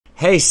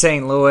Hey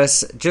St.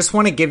 Louis, just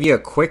want to give you a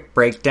quick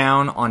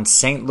breakdown on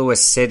St.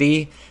 Louis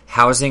City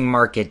housing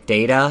market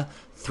data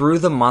through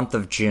the month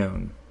of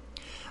June.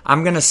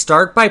 I'm going to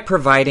start by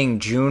providing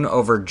June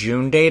over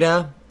June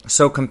data,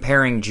 so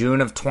comparing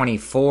June of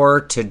 24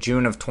 to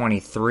June of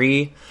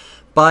 23,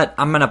 but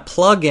I'm going to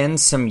plug in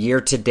some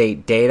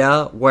year-to-date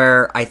data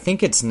where I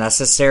think it's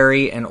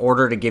necessary in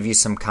order to give you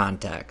some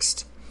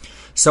context.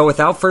 So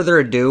without further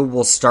ado,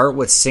 we'll start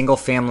with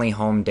single-family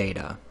home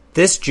data.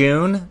 This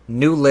June,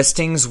 new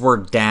listings were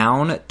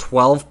down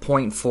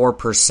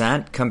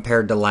 12.4%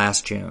 compared to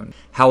last June.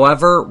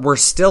 However, we're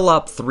still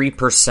up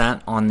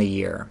 3% on the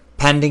year.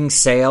 Pending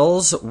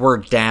sales were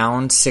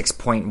down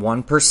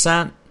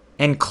 6.1%,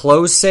 and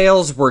closed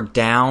sales were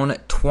down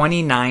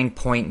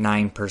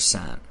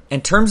 29.9%. In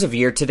terms of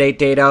year-to-date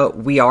data,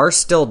 we are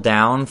still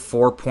down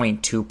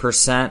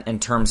 4.2% in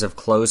terms of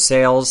closed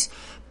sales,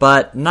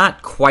 but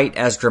not quite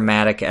as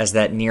dramatic as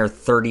that near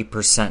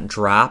 30%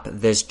 drop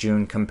this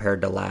June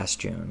compared to last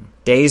June.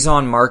 Days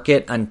on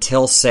market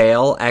until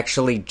sale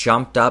actually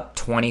jumped up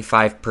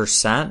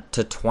 25%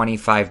 to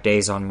 25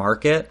 days on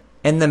market.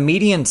 And the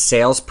median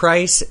sales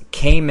price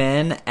came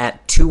in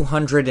at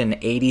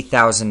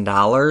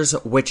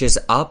 $280,000, which is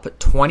up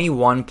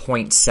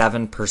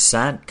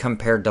 21.7%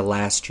 compared to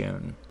last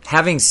June.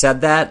 Having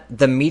said that,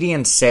 the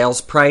median sales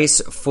price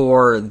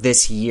for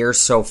this year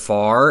so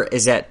far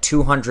is at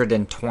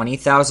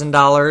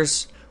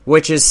 $220,000,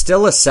 which is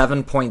still a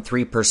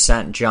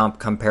 7.3% jump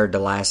compared to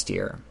last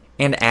year.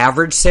 And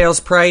average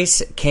sales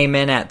price came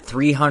in at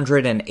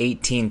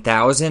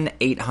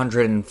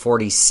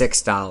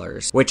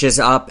 $318,846, which is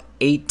up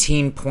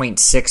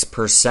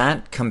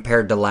 18.6%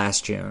 compared to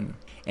last June.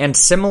 And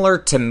similar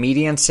to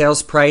median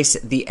sales price,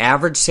 the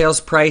average sales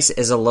price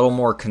is a little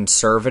more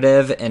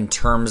conservative in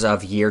terms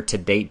of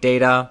year-to-date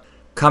data,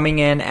 coming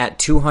in at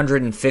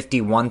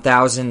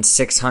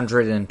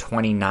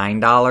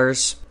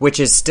 $251,629, which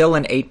is still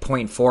an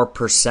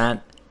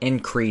 8.4%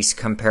 increase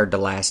compared to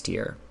last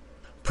year.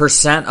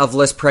 Percent of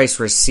list price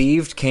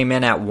received came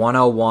in at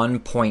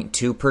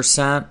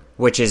 101.2%,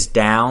 which is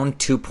down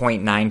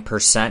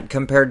 2.9%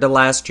 compared to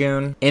last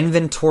June.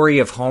 Inventory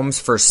of homes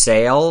for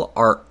sale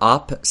are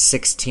up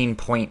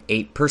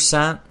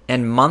 16.8%,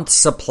 and month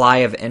supply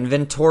of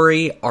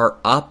inventory are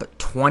up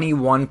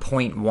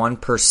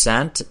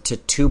 21.1% to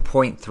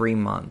 2.3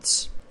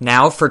 months.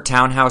 Now for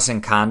townhouse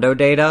and condo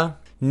data.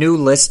 New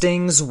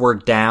listings were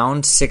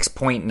down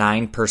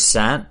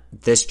 6.9%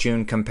 this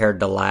June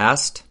compared to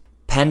last.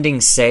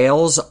 Pending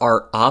sales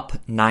are up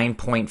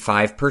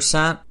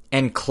 9.5%,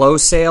 and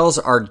closed sales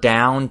are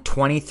down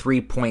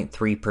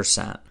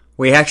 23.3%.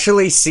 We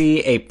actually see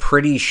a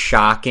pretty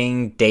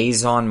shocking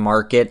days on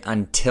market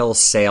until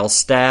sale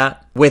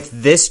stat,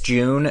 with this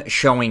June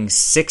showing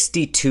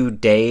 62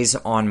 days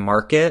on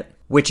market,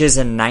 which is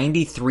a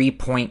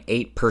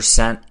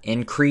 93.8%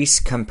 increase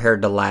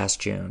compared to last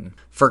June.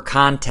 For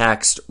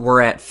context,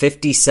 we're at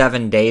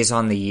 57 days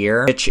on the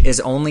year, which is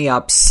only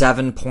up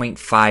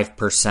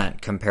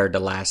 7.5% compared to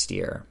last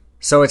year.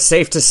 So it's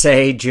safe to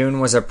say June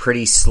was a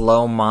pretty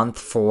slow month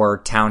for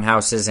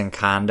townhouses and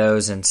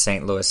condos in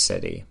St. Louis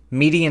City.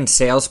 Median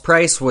sales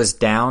price was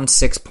down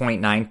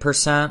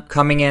 6.9%,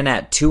 coming in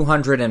at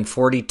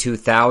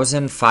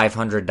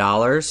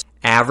 $242,500.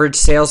 Average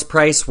sales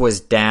price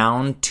was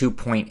down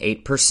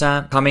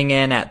 2.8%, coming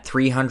in at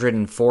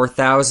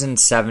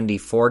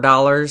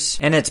 $304,074.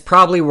 And it's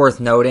probably worth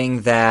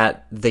noting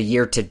that the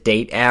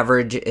year-to-date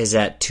average is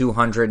at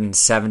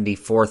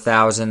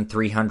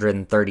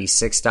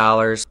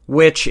 $274,336,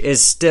 which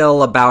is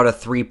still about a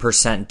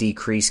 3%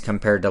 decrease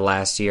compared to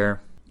last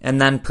year. And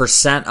then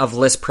percent of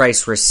list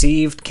price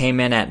received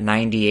came in at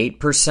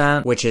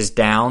 98%, which is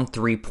down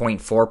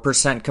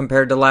 3.4%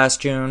 compared to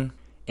last June.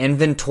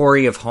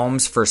 Inventory of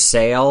homes for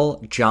sale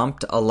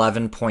jumped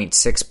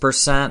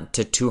 11.6%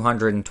 to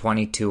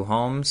 222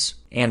 homes.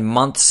 And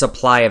month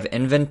supply of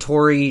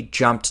inventory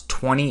jumped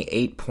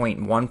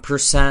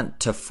 28.1%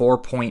 to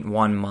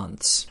 4.1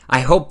 months. I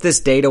hope this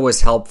data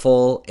was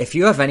helpful. If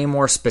you have any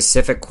more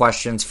specific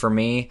questions for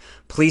me,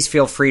 please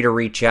feel free to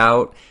reach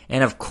out.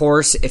 And of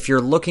course, if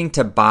you're looking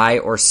to buy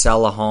or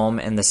sell a home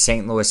in the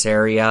St. Louis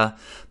area,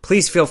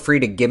 please feel free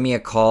to give me a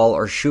call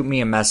or shoot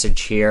me a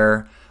message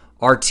here.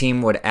 Our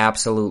team would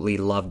absolutely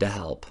love to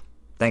help.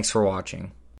 Thanks for watching.